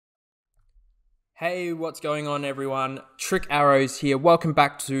Hey, what's going on everyone? Trick Arrows here. Welcome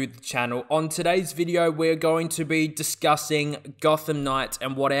back to the channel. On today's video, we're going to be discussing Gotham Knights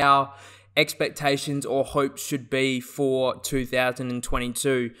and what our expectations or hopes should be for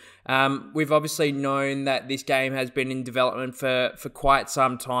 2022. We've obviously known that this game has been in development for quite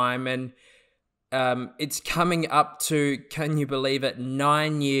some time, and it's coming up to, can you believe it,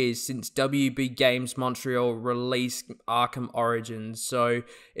 9 years since WB Games Montreal released Arkham Origins. So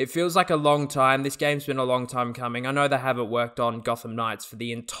it feels like a long time. This game's been a long time coming. I know they haven't worked on Gotham Knights for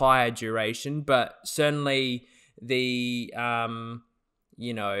the entire duration, but certainly the,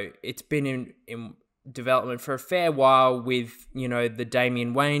 it's been in development for a fair while with, the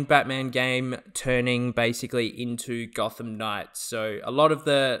Damian Wayne Batman game turning basically into Gotham Knights. So a lot of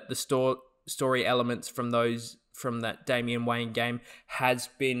the story elements from that Damian Wayne game has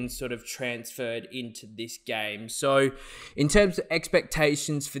been sort of transferred into this game. So in terms of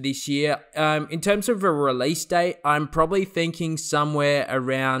expectations for this year, in terms of a release date, I'm probably thinking somewhere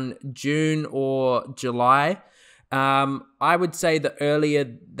around June or July. I would say the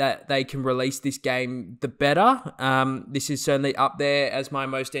earlier that they can release this game, the better. This is certainly up there as my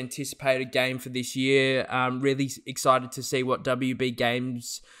most anticipated game for this year. I'm really excited to see what WB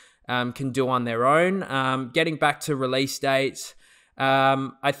Games can do on their own. Getting back to release dates,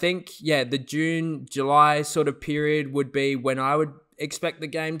 I think, the June, July sort of period would be when I would expect the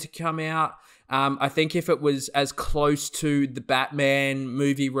game to come out. I think if it was as close to the Batman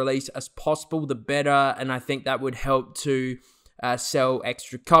movie release as possible, the better, and I think that would help to sell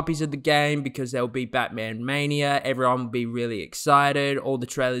extra copies of the game because there'll be Batman Mania. Everyone will be really excited. All the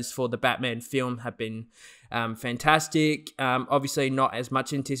trailers for the Batman film have been fantastic. Obviously not as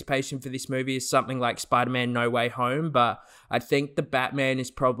much anticipation for this movie as something like Spider-Man No Way Home, but I think the Batman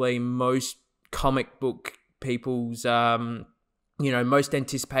is probably most comic book people's most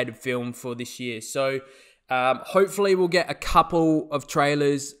anticipated film for this year. So hopefully we'll get a couple of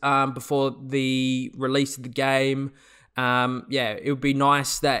trailers before the release of the game. It would be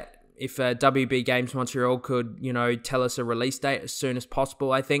nice that if WB Games Montreal could, tell us a release date as soon as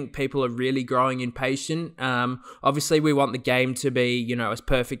possible. I think people are really growing impatient. Obviously, we want the game to be, as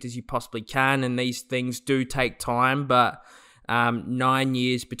perfect as you possibly can, and these things do take time, but 9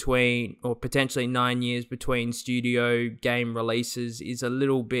 years between, or potentially 9 years between studio game releases is a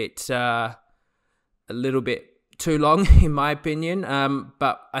little bit too long, in my opinion.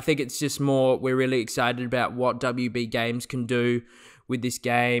 But I think it's just more, we're really excited about what WB Games can do with this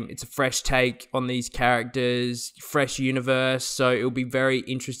game. It's a fresh take on these characters, fresh universe, so it'll be very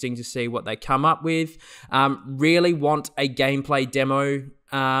interesting to see what they come up with. Really want a gameplay demo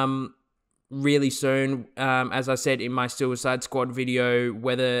really soon, as I said in my Suicide Squad video,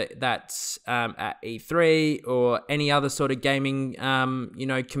 whether that's at E3 or any other sort of gaming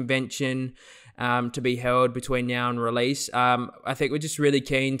convention to be held between now and release. I think we're just really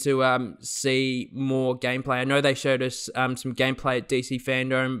keen to see more gameplay. I know they showed us some gameplay at DC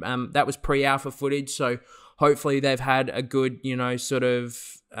Fandom. That was pre-alpha footage, so hopefully they've had a good, sort of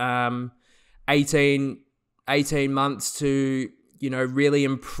 18 months to, really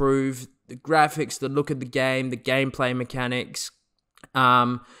improve the graphics, the look of the game, the gameplay mechanics,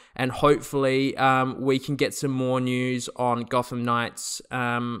 and hopefully we can get some more news on Gotham Knights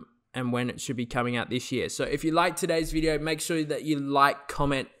and when it should be coming out this year. So if you liked today's video, make sure that you like,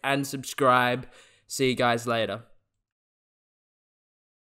 comment, and subscribe. See you guys later.